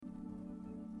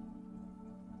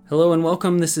Hello and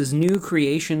welcome. This is New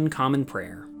Creation Common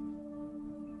Prayer.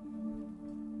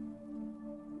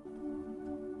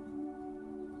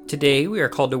 Today we are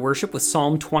called to worship with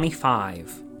Psalm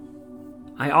 25.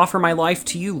 I offer my life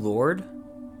to you, Lord.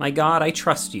 My God, I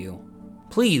trust you.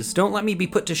 Please don't let me be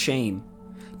put to shame.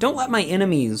 Don't let my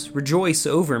enemies rejoice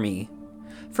over me.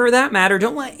 For that matter,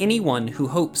 don't let anyone who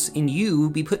hopes in you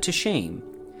be put to shame.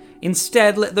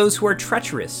 Instead, let those who are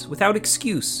treacherous without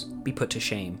excuse be put to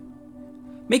shame.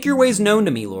 Make your ways known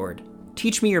to me, Lord.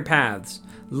 Teach me your paths.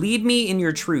 Lead me in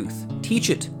your truth. Teach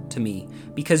it to me,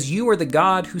 because you are the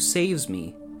God who saves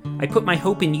me. I put my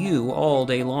hope in you all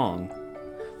day long.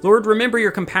 Lord, remember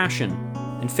your compassion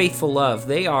and faithful love.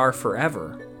 They are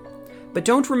forever. But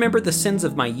don't remember the sins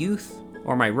of my youth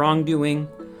or my wrongdoing.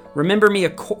 Remember me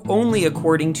only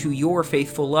according to your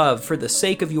faithful love, for the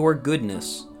sake of your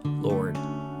goodness, Lord.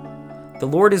 The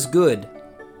Lord is good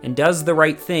and does the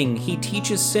right thing. He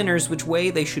teaches sinners which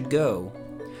way they should go.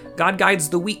 God guides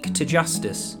the weak to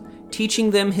justice,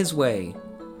 teaching them his way.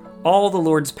 All the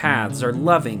Lord's paths are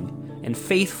loving and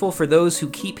faithful for those who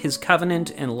keep his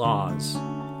covenant and laws.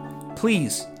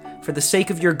 Please, for the sake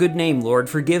of your good name, Lord,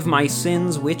 forgive my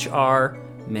sins, which are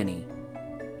many.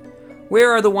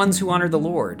 Where are the ones who honor the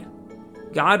Lord?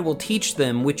 God will teach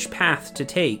them which path to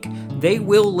take. They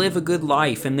will live a good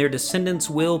life, and their descendants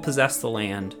will possess the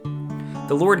land.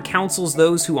 The Lord counsels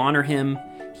those who honor him.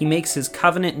 He makes his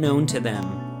covenant known to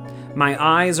them. My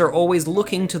eyes are always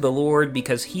looking to the Lord,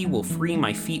 because he will free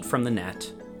my feet from the net.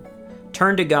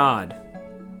 Turn to God.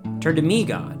 Turn to me,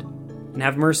 God, and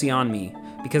have mercy on me,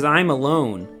 because I'm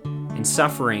alone and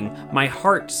suffering. My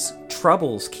heart's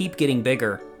troubles keep getting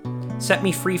bigger. Set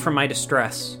me free from my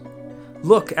distress.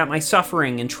 Look at my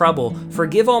suffering and trouble.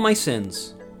 Forgive all my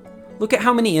sins. Look at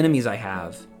how many enemies I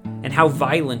have, and how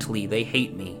violently they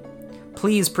hate me.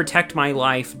 Please protect my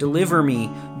life. Deliver me.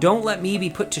 Don't let me be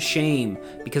put to shame,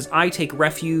 because I take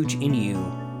refuge in you.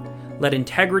 Let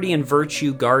integrity and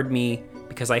virtue guard me,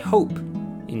 because I hope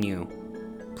in you.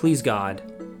 Please, God,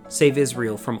 save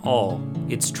Israel from all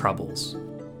its troubles.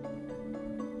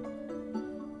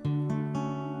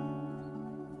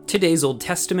 Today's Old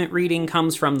Testament reading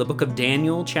comes from the book of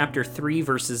Daniel, chapter 3,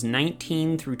 verses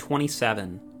 19 through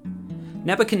 27.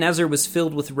 Nebuchadnezzar was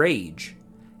filled with rage,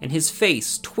 and his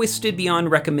face twisted beyond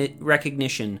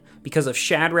recognition because of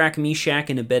Shadrach, Meshach,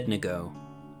 and Abednego.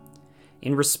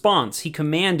 In response, he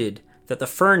commanded that the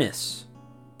furnace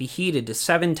be heated to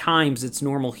 7 times its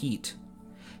normal heat.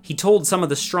 He told some of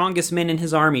the strongest men in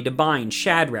his army to bind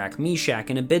Shadrach,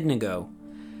 Meshach, and Abednego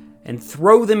and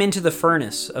throw them into the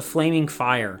furnace of flaming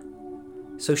fire.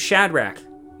 So Shadrach,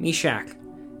 Meshach,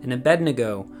 and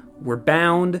Abednego were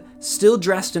bound, still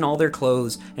dressed in all their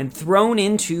clothes, and thrown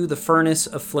into the furnace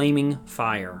of flaming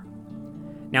fire.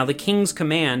 Now the king's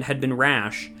command had been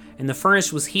rash, and the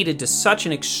furnace was heated to such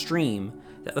an extreme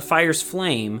that the fire's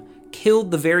flame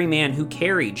killed the very man who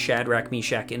carried Shadrach,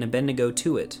 Meshach, and Abednego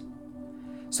to it.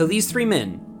 So these 3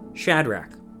 men,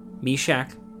 Shadrach,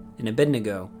 Meshach, and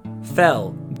Abednego, fell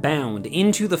bound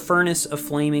into the furnace of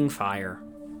flaming fire.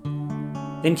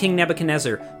 Then King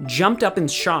Nebuchadnezzar jumped up in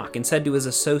shock and said to his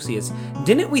associates,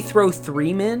 "Didn't we throw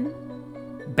 3 men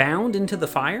bound into the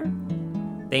fire?"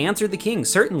 They answered the king,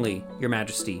 "Certainly, your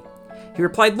majesty." He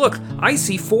replied, "Look, I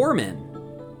see 4 men,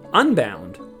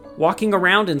 unbound, walking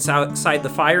around inside the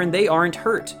fire, and they aren't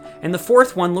hurt. And the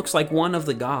 4th one looks like one of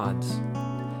the gods."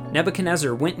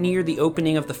 Nebuchadnezzar went near the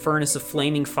opening of the furnace of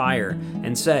flaming fire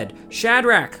and said,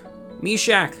 "Shadrach,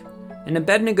 Meshach, and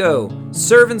Abednego,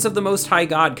 servants of the Most High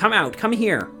God, come out, come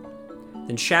here."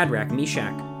 Then Shadrach,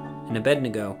 Meshach, and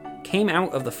Abednego came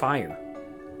out of the fire.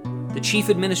 The chief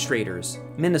administrators,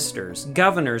 ministers,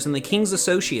 governors, and the king's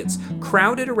associates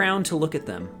crowded around to look at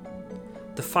them.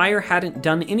 The fire hadn't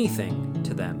done anything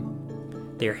to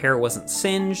them. Their hair wasn't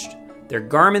singed, their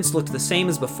garments looked the same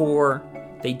as before,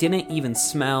 they didn't even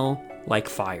smell like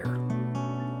fire.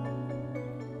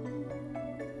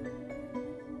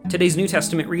 Today's New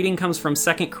Testament reading comes from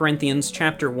 2 Corinthians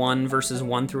chapter 1, verses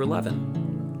 1 through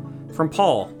 11. From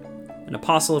Paul, an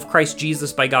apostle of Christ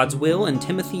Jesus by God's will, and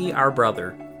Timothy, our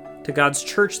brother, to God's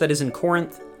church that is in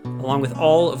Corinth, along with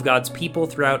all of God's people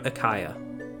throughout Achaia.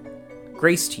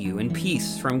 Grace to you and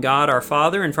peace from God our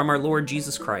Father and from our Lord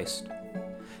Jesus Christ.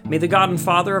 May the God and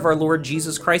Father of our Lord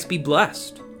Jesus Christ be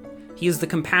blessed. He is the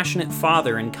compassionate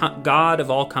Father and God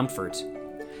of all comfort.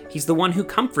 He's the one who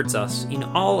comforts us in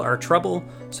all our trouble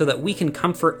so that we can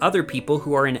comfort other people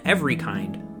who are in every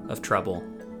kind of trouble.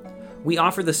 We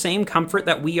offer the same comfort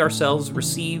that we ourselves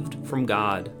received from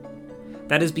God.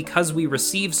 That is because we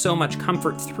receive so much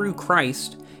comfort through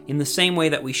Christ in the same way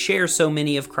that we share so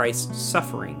many of Christ's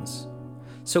sufferings.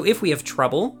 So if we have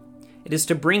trouble, it is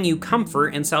to bring you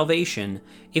comfort and salvation.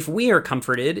 If we are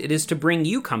comforted, it is to bring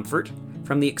you comfort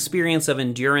from the experience of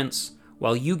endurance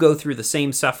while you go through the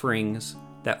same sufferings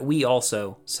that we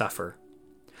also suffer.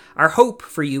 Our hope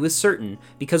for you is certain,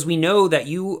 because we know that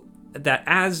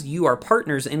as you are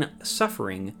partners in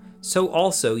suffering, so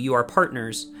also you are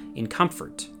partners in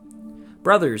comfort.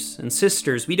 Brothers and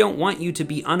sisters, we don't want you to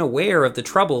be unaware of the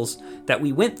troubles that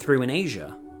we went through in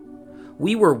Asia.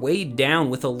 We were weighed down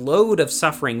with a load of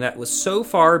suffering that was so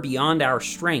far beyond our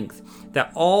strength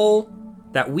that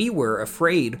we were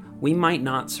afraid we might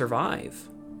not survive.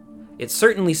 It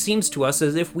certainly seems to us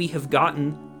as if we have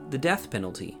gotten the death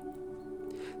penalty.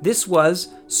 This was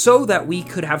so that we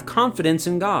could have confidence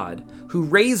in God, who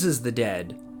raises the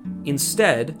dead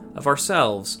instead of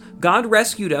ourselves. God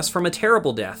rescued us from a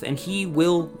terrible death, and He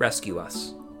will rescue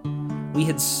us. We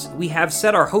have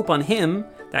set our hope on Him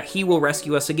that He will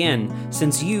rescue us again,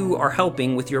 since you are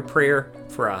helping with your prayer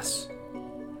for us.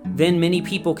 Then many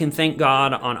people can thank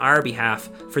God on our behalf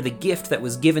for the gift that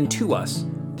was given to us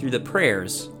through the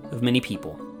prayers of many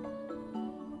people.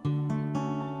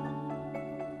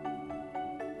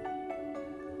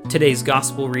 Today's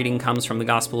gospel reading comes from the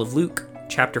Gospel of Luke,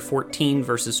 chapter 14,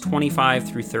 verses 25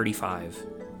 through 35.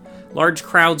 Large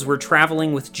crowds were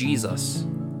traveling with Jesus.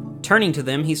 Turning to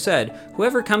them, he said,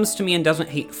 "Whoever comes to me and doesn't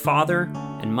hate father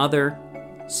and mother,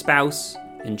 spouse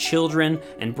and children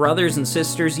and brothers and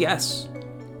sisters, yes,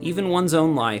 even one's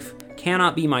own life,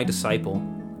 cannot be my disciple.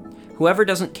 Whoever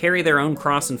doesn't carry their own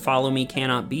cross and follow me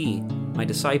cannot be my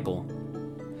disciple.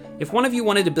 If one of you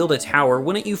wanted to build a tower,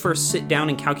 wouldn't you first sit down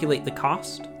and calculate the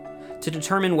cost, to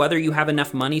determine whether you have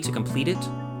enough money to complete it?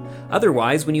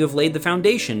 Otherwise, when you have laid the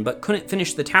foundation but couldn't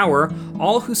finish the tower,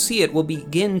 all who see it will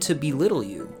begin to belittle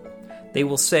you. They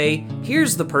will say,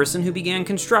 'Here's the person who began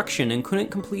construction and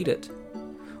couldn't complete it.'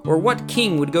 Or what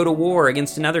king would go to war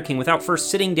against another king without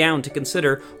first sitting down to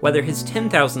consider whether his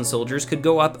 10,000 soldiers could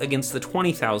go up against the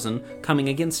 20,000 coming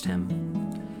against him?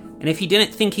 And if he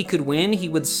didn't think he could win, he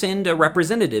would send a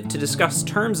representative to discuss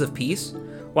terms of peace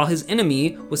while his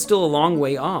enemy was still a long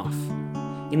way off.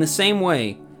 In the same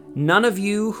way, none of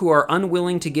you who are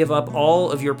unwilling to give up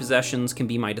all of your possessions can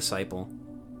be my disciple.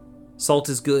 Salt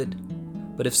is good,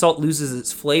 but if salt loses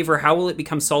its flavor, how will it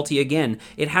become salty again?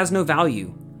 It has no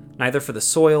value, neither for the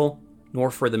soil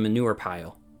nor for the manure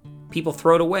pile. People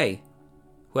throw it away.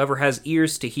 Whoever has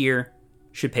ears to hear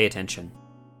should pay attention."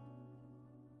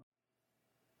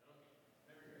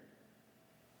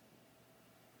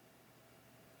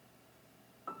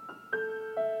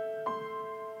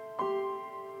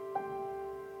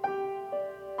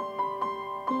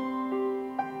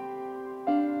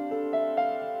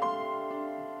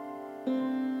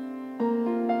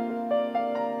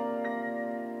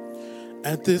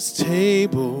 At this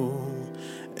table,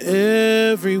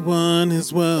 everyone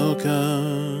is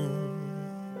welcome.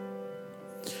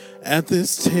 At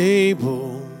this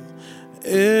table,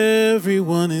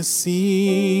 everyone is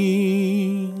seen.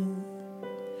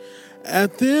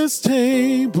 At this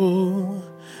table,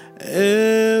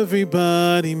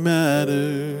 everybody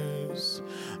matters.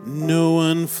 No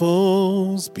one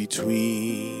falls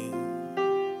between.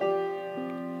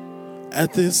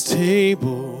 At this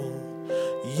table,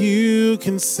 you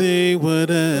can say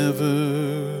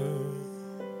whatever.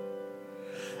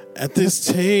 At this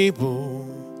table,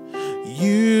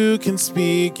 you can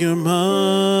speak your mind.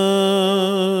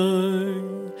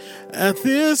 At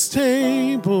this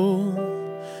table,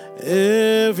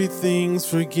 everything's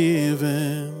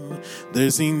forgiven.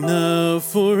 There's enough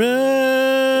for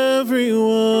everyone.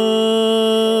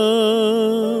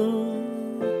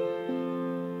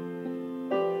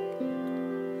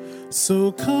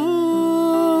 So come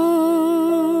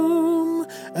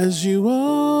as you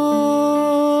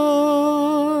are.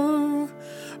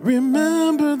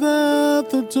 Remember that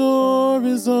the door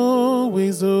is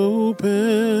always open.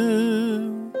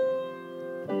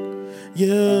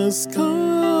 Yes,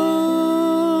 come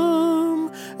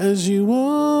as you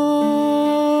are.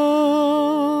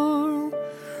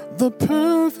 The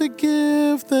perfect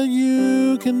gift that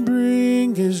you can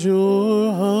bring is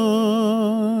your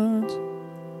heart.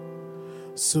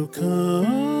 So come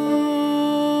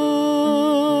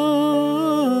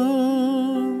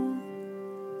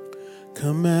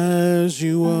as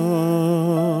you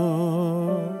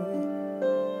are.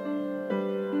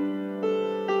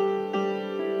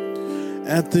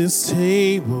 At this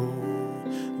table,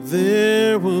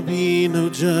 there will be no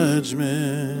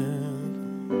judgment.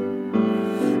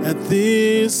 At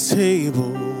this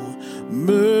table,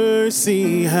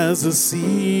 mercy has a seat.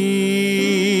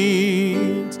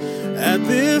 At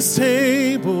this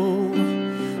table,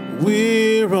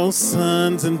 we're all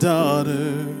sons and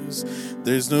daughters.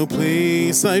 There's no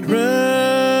place I'd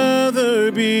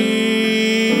rather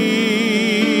be.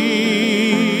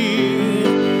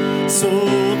 So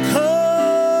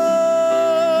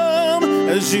come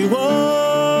as you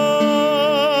are.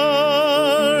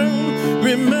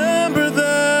 Remember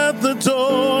that the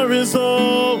door is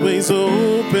always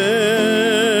open.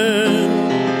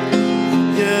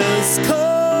 Yes,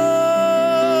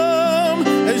 come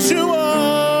as you are.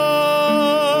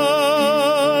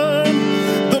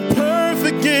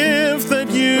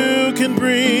 Can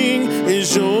bring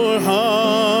is your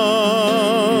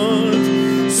heart.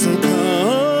 So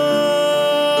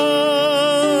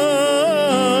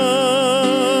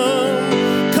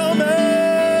come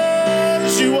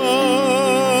as you are.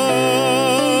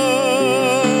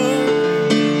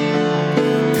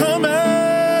 Come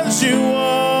as you are.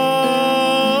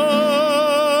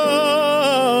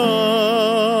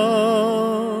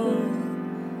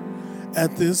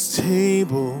 At this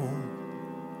table,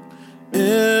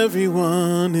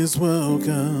 everyone is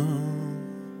welcome.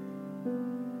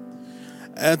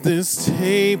 At this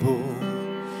table,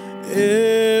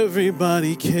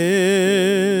 everybody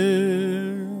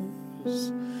cares.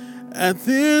 At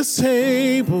this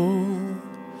table,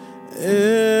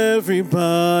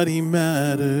 everybody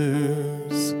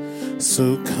matters.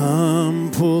 So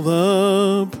come pull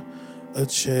up a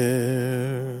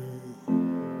chair.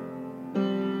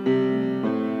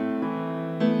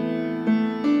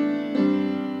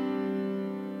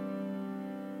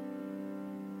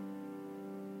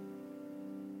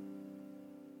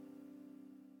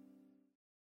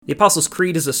 The Apostles'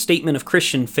 Creed is a statement of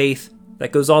Christian faith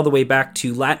that goes all the way back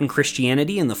to Latin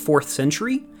Christianity in the 4th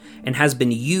century and has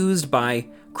been used by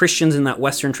Christians in that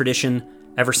Western tradition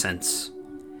ever since.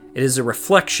 It is a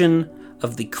reflection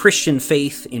of the Christian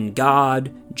faith in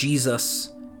God,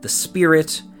 Jesus, the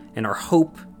Spirit, and our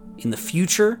hope in the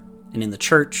future and in the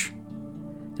church,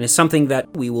 and is something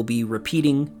that we will be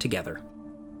repeating together.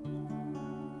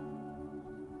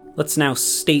 Let's now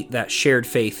state that shared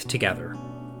faith together.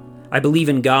 I believe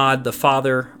in God, the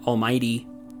Father Almighty,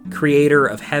 creator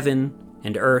of heaven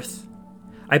and earth.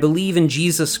 I believe in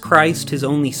Jesus Christ, his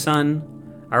only Son,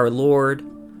 our Lord,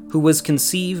 who was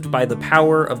conceived by the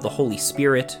power of the Holy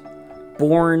Spirit,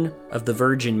 born of the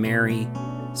Virgin Mary,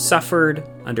 suffered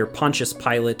under Pontius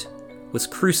Pilate, was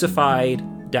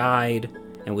crucified, died,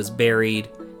 and was buried.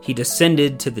 He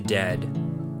descended to the dead.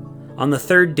 On the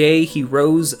 3rd day he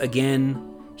rose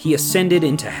again. He ascended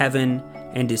into heaven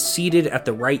and is seated at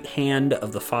the right hand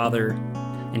of the Father,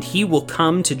 and he will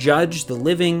come to judge the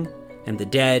living and the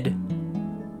dead.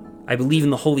 I believe in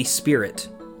the Holy Spirit,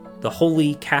 the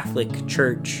Holy Catholic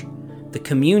Church, the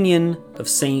communion of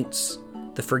saints,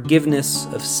 the forgiveness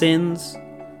of sins,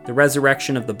 the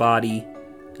resurrection of the body,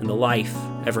 and the life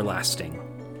everlasting.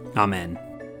 Amen.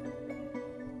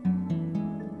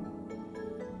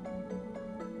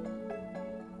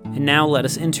 And now let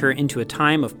us enter into a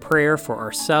time of prayer for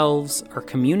ourselves, our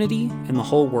community, and the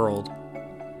whole world.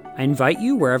 I invite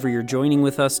you, wherever you're joining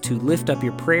with us, to lift up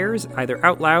your prayers, either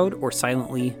out loud or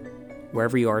silently,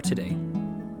 wherever you are today.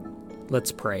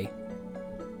 Let's pray.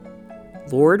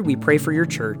 Lord, we pray for your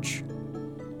church,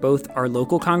 both our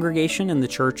local congregation and the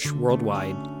church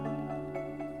worldwide.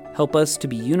 Help us to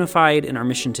be unified in our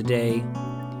mission today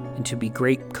and to be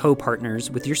great co-partners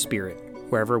with your Spirit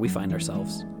wherever we find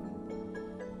ourselves.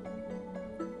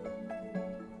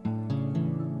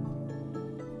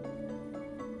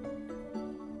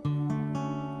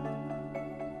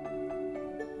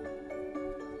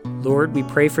 Lord, we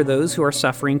pray for those who are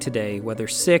suffering today, whether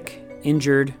sick,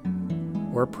 injured,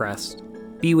 or oppressed.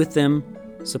 Be with them,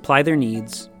 supply their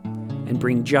needs, and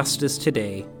bring justice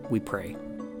today, we pray.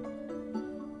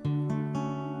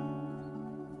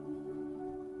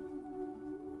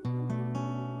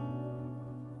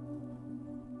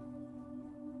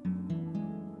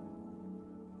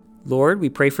 Lord, we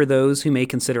pray for those who may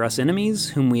consider us enemies,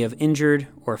 whom we have injured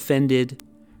or offended.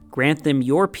 Grant them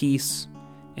your peace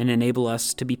and enable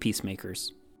us to be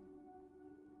peacemakers.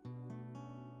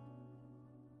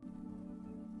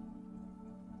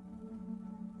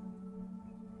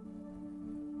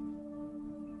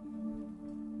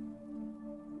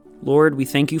 Lord, we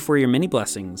thank you for your many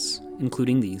blessings,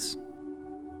 including these.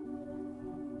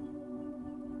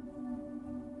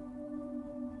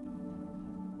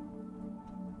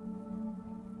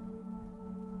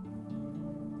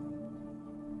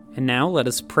 And now let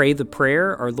us pray the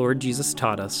prayer our Lord Jesus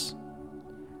taught us.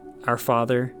 Our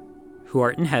Father, who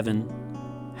art in heaven,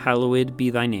 hallowed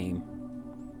be thy name.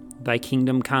 Thy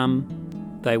kingdom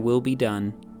come, thy will be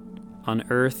done, on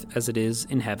earth as it is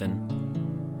in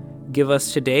heaven. Give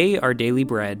us today our daily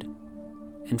bread,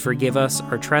 and forgive us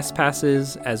our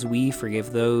trespasses as we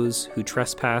forgive those who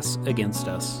trespass against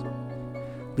us.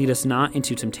 Lead us not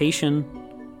into temptation,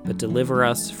 but deliver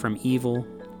us from evil.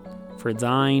 For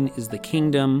thine is the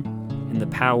kingdom, and the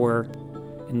power,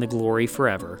 and the glory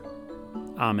forever.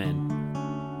 Amen.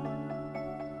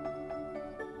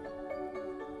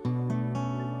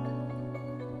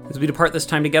 As we depart this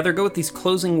time together, go with these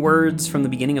closing words from the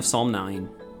beginning of Psalm 9.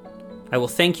 I will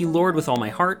thank you, Lord, with all my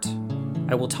heart.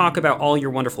 I will talk about all your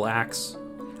wonderful acts.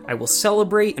 I will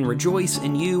celebrate and rejoice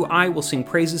in you. I will sing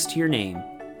praises to your name,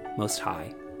 Most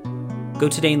High. Go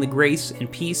today in the grace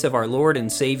and peace of our Lord and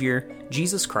Savior,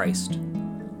 Jesus Christ.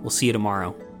 We'll see you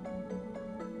tomorrow.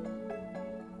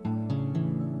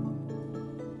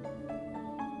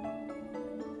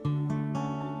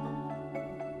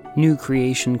 New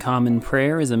Creation Common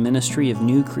Prayer is a ministry of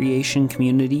New Creation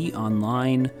Community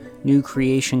Online, New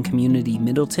Creation Community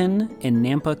Middleton, and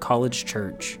Nampa College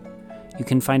Church. You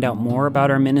can find out more about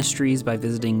our ministries by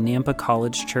visiting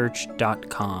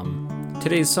nampacollegechurch.com.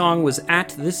 Today's song was At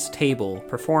This Table,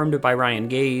 performed by Ryan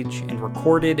Gage and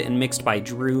recorded and mixed by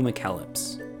Drew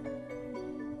McKellips.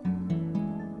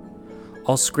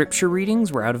 All scripture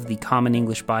readings were out of the Common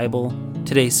English Bible.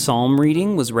 Today's psalm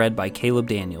reading was read by Caleb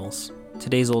Daniels.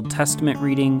 Today's Old Testament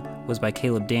reading was by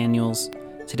Caleb Daniels.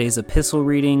 Today's epistle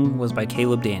reading was by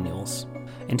Caleb Daniels.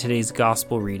 And today's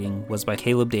gospel reading was by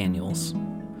Caleb Daniels.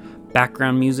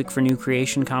 Background music for New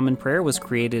Creation Common Prayer was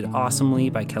created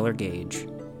awesomely by Keller Gage.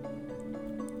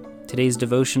 Today's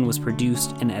devotion was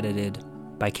produced and edited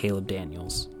by Caleb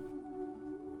Daniels.